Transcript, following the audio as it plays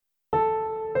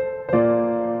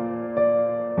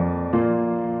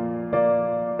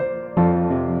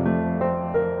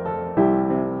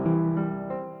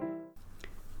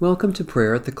Welcome to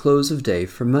prayer at the close of day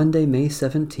for Monday, May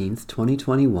 17th,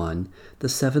 2021, the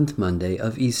seventh Monday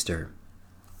of Easter.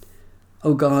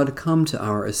 O God, come to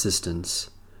our assistance.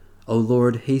 O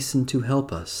Lord, hasten to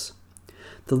help us.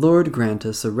 The Lord grant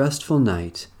us a restful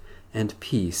night and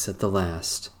peace at the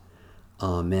last.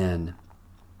 Amen.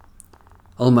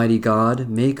 Almighty God,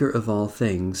 maker of all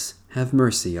things, have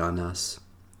mercy on us.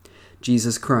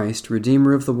 Jesus Christ,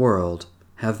 Redeemer of the world,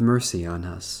 have mercy on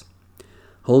us.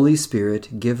 Holy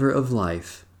Spirit, giver of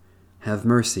life, have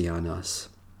mercy on us.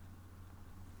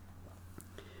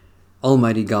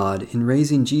 Almighty God, in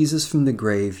raising Jesus from the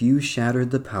grave, you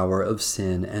shattered the power of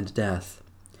sin and death.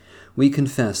 We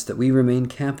confess that we remain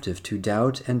captive to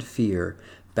doubt and fear,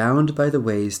 bound by the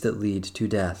ways that lead to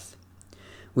death.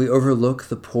 We overlook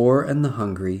the poor and the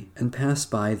hungry and pass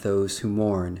by those who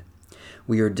mourn.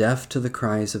 We are deaf to the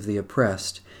cries of the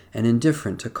oppressed and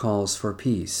indifferent to calls for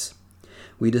peace.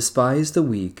 We despise the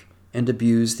weak and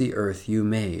abuse the earth you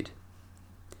made.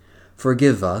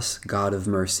 Forgive us, God of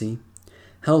mercy.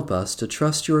 Help us to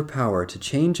trust your power to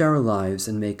change our lives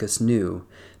and make us new,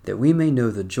 that we may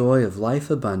know the joy of life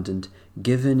abundant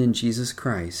given in Jesus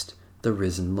Christ, the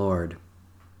risen Lord.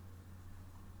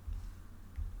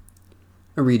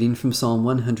 A reading from Psalm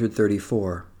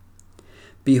 134.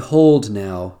 Behold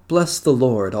now, bless the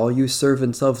Lord, all you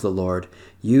servants of the Lord,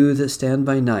 you that stand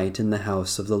by night in the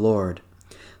house of the Lord.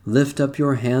 Lift up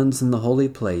your hands in the holy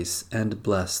place and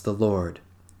bless the Lord.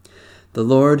 The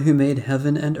Lord who made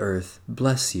heaven and earth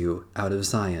bless you out of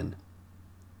Zion.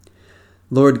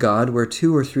 Lord God, where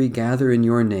 2 or 3 gather in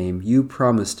your name, you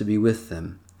promise to be with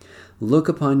them. Look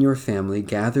upon your family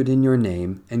gathered in your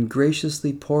name and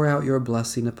graciously pour out your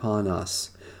blessing upon us,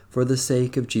 for the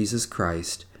sake of Jesus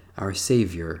Christ, our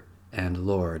Savior and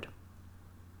Lord.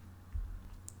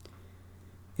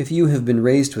 If you have been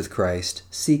raised with Christ,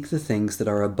 seek the things that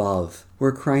are above,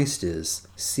 where Christ is,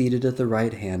 seated at the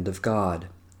right hand of God.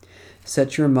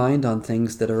 Set your mind on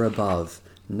things that are above,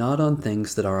 not on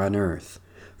things that are on earth,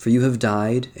 for you have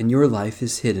died, and your life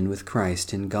is hidden with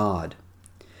Christ in God.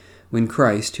 When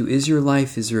Christ, who is your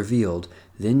life, is revealed,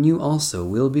 then you also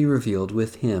will be revealed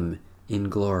with him in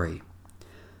glory.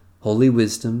 Holy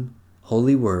wisdom,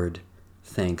 holy word,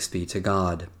 thanks be to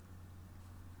God.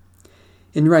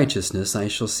 In righteousness I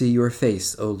shall see your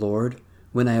face, O Lord.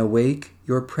 When I awake,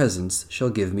 your presence shall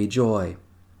give me joy.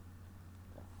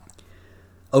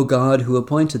 O God, who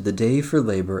appointed the day for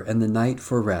labor and the night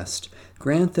for rest,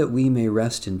 grant that we may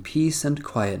rest in peace and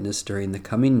quietness during the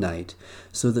coming night,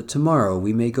 so that tomorrow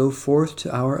we may go forth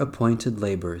to our appointed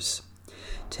labors.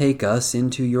 Take us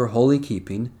into your holy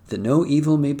keeping, that no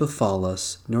evil may befall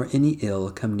us, nor any ill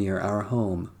come near our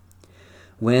home.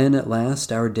 When at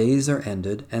last our days are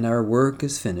ended and our work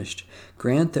is finished,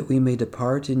 grant that we may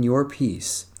depart in your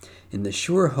peace, in the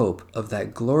sure hope of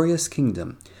that glorious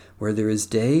kingdom, where there is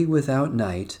day without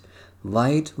night,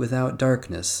 light without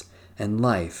darkness, and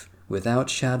life without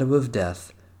shadow of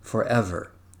death,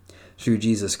 forever. Through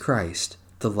Jesus Christ,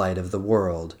 the light of the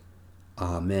world.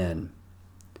 Amen.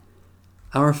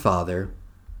 Our Father,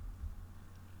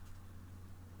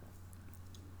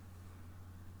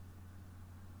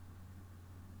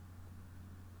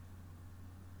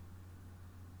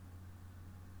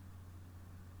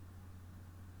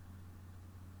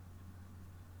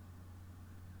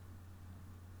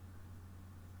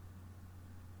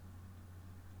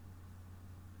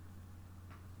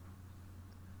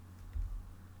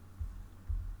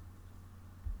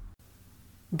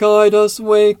 guide us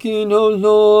waking, O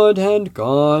Lord, and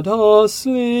guard us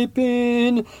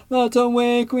sleeping, that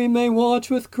awake we may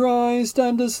watch with Christ,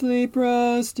 and asleep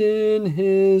rest in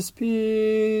his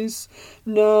peace.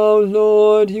 Now,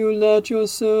 Lord, you let your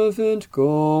servant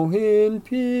go in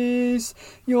peace.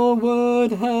 Your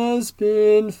word has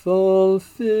been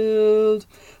fulfilled.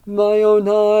 My own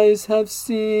eyes have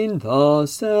seen the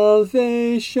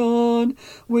salvation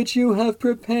which you have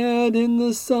prepared in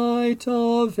the sight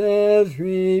of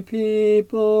every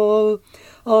people,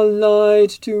 a light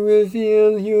to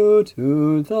reveal you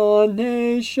to the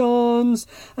nations,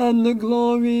 and the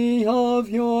glory of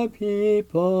your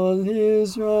people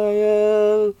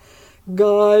Israel.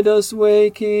 Guide us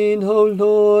waking, O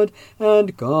Lord,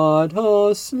 and guard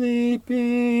us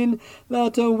sleeping,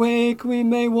 that awake we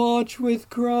may watch with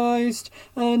Christ,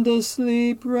 and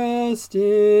asleep rest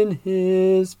in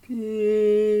his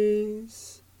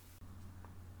peace.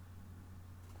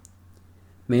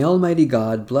 may Almighty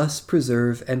God bless,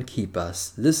 preserve, and keep us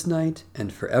this night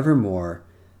and forevermore.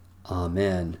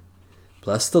 Amen.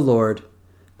 Bless the Lord.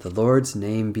 The Lord's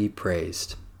name be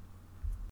praised.